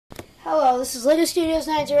Hello, this is Lego Studios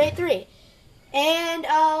 9083, and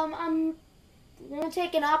I'm going to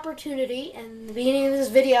take an opportunity in the beginning of this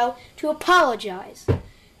video to apologize.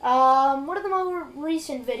 One of the more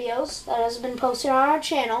recent videos that has been posted on our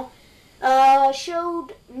channel showed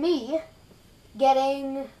me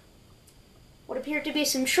getting what appeared to be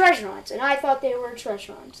some treasure hunts, and I thought they were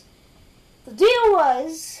treasure hunts. The deal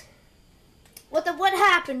was, what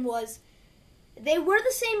happened was, they were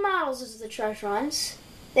the same models as the treasure hunts.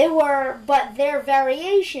 They were, but their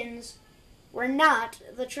variations were not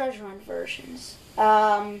the treasure hunt versions.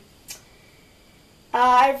 I've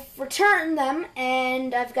returned them,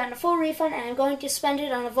 and I've gotten a full refund, and I'm going to spend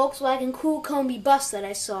it on a Volkswagen Cool Combi bus that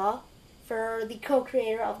I saw for the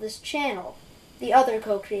co-creator of this channel, the other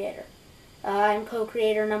co-creator. I'm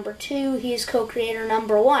co-creator number 2, he's co-creator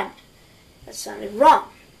number 1. That sounded wrong.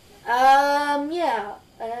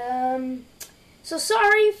 So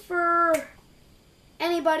sorry for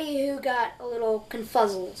anybody who got a little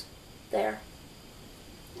confuzzled there,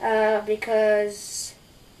 because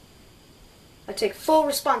I take full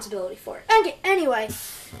responsibility for it. Okay, anyway,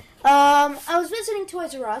 I was visiting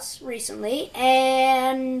Toys R Us recently,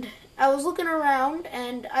 and I was looking around,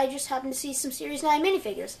 and I just happened to see some Series 9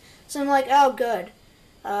 minifigures. So I'm like, oh, good.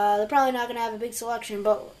 They're probably not going to have a big selection,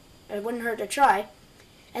 but it wouldn't hurt to try.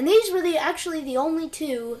 And these were actually the only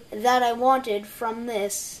two that I wanted from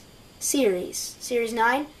this Series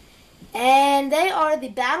 9, and they are the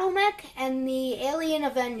Battle Mech and the Alien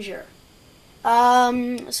Avenger.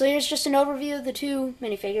 So here's just an overview of the two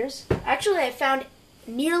minifigures. Actually, I found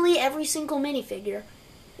nearly every single minifigure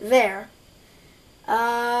there.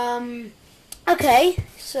 Okay,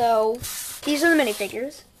 so these are the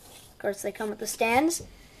minifigures. Of course, they come with the stands.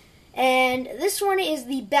 And this one is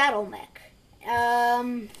the Battle Mech.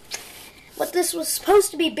 What this was supposed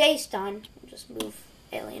to be based on, just move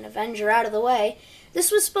Alien Avenger out of the way.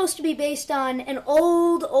 This was supposed to be based on an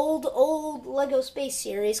old Lego Space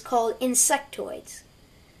series called Insectoids.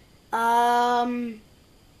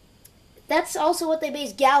 That's also what they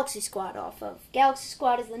based Galaxy Squad off of. Galaxy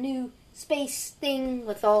Squad is the new space thing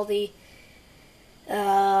with all the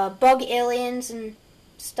bug aliens and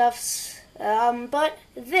stuffs. But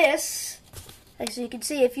this, as you can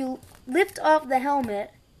see, if you lift off the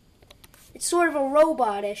helmet, it's sort of a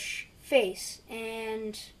robotish face,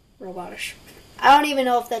 and robotish. I don't even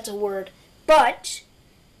know if that's a word, but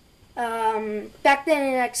back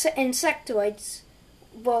then in Insectoids,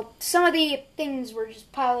 well, some of the things were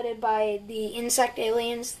just piloted by the insect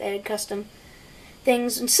aliens. They had custom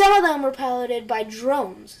things, and some of them were piloted by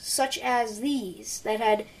drones, such as these, that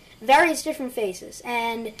had various different faces.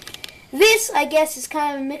 And this, I guess, is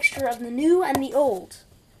kind of a mixture of the new and the old.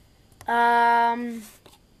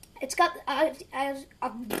 It's got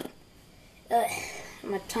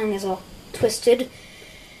my tongue is all twisted.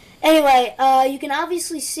 Anyway, you can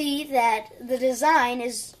obviously see that the design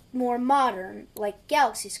is more modern, like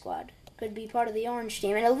Galaxy Squad. Could be part of the orange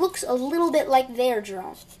team, and it looks a little bit like their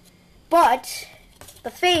drone. But the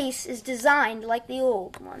face is designed like the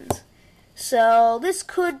old ones. So this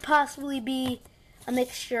could possibly be a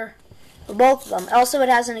mixture of both of them. Also, it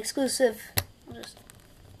has an exclusive... I'll just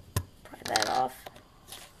pry that off.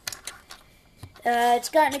 It's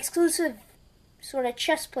got an exclusive sort of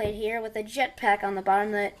chest plate here with a jetpack on the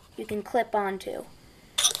bottom that you can clip onto.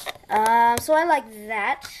 So I like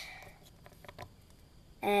that.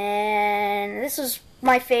 And this is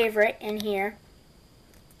my favorite in here.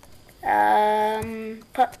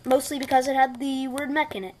 Mostly because it had the word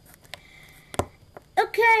mech in it.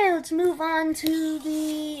 Okay, let's move on to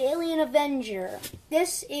the Alien Avenger.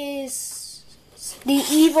 This is the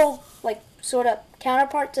evil, like, sort of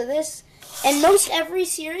counterpart to this. In most every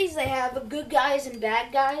series, they have good guys and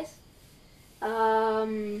bad guys.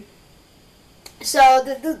 So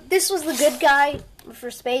this was the good guy for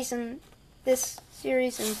space in this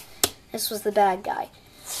series, and this was the bad guy.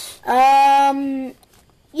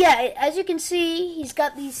 Yeah, as you can see, he's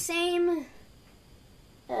got these same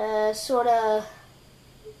sort of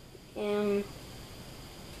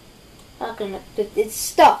it's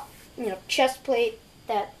stuff, you know, chest plate,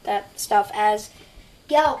 that stuff as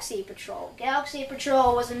Galaxy Patrol. Galaxy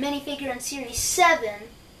Patrol was a minifigure in Series 7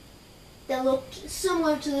 that looked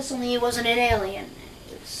similar to this, only it wasn't an alien.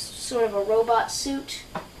 It was sort of a robot suit.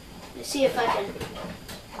 Let me see if I can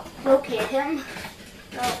locate him.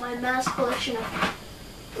 Got my mass collection of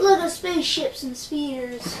little spaceships and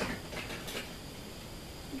speeders,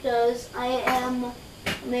 because I am a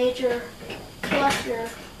major collector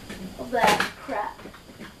of that crap.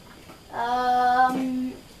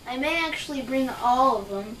 I may actually bring all of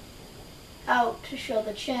them to show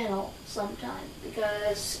the channel sometime,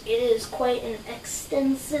 because it is quite an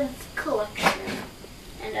extensive collection,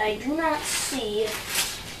 and I do not see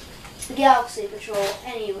the Galaxy Patrol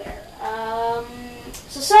anywhere.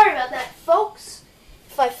 So sorry about that, folks.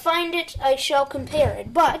 If I find it, I shall compare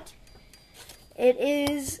it. But it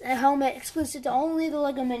is a helmet exclusive to only the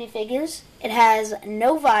LEGO minifigures. It has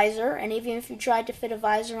no visor, and even if you tried to fit a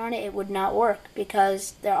visor on it, it would not work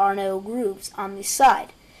because there are no grooves on the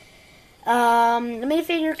side. The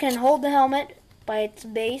minifigure can hold the helmet by its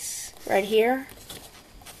base right here.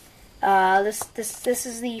 This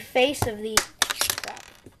is the face of the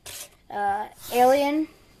alien,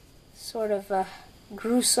 sort of a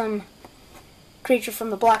gruesome creature from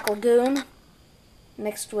the Black Lagoon,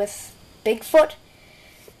 mixed with Bigfoot.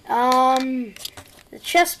 The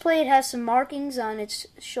chest plate has some markings on its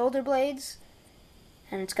shoulder blades,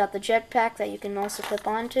 and it's got the jetpack that you can also clip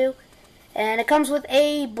onto, and it comes with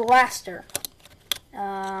a blaster.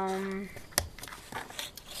 So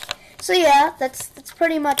yeah, that's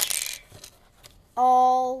pretty much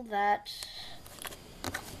all that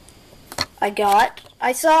I got.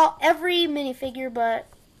 I saw every minifigure, but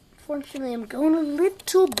unfortunately I'm going a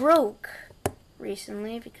little broke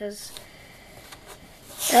recently because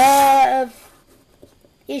of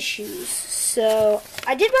issues. So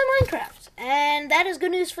I did my Minecraft, and that is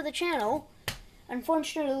good news for the channel.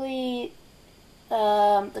 Unfortunately,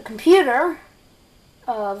 the computer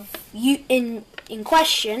in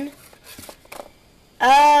question,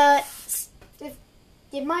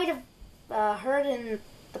 you might have heard in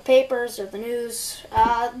the papers or the news,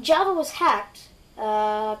 Java was hacked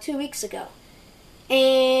 2 weeks ago,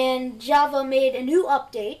 and Java made a new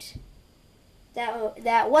update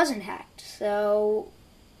that wasn't hacked. So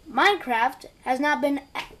Minecraft has not been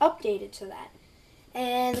updated to that,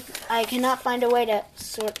 and I cannot find a way to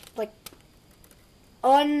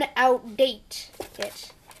unoutdate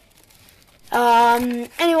it.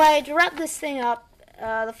 Anyway, to wrap this thing up,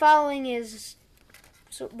 the following is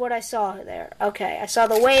what I saw there. Okay, I saw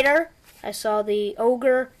the waiter, I saw the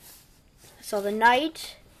ogre, I saw the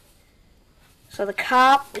knight, I saw the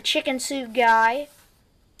cop, the chicken suit guy,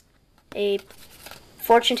 a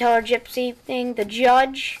fortune teller gypsy thing, the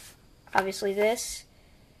judge, obviously this,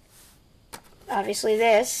 the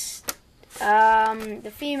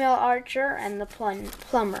female archer, and the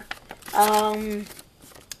plumber.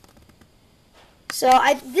 So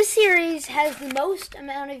this series has the most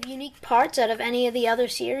amount of unique parts out of any of the other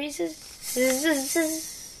series. So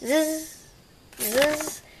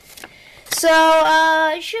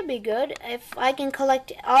it should be good if I can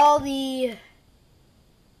collect all the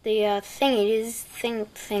things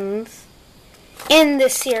in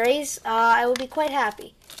this series. I will be quite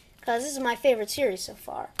happy because this is my favorite series so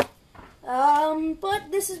far.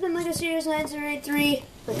 But this has been LEGO Series 9083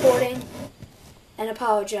 reporting and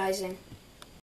apologizing.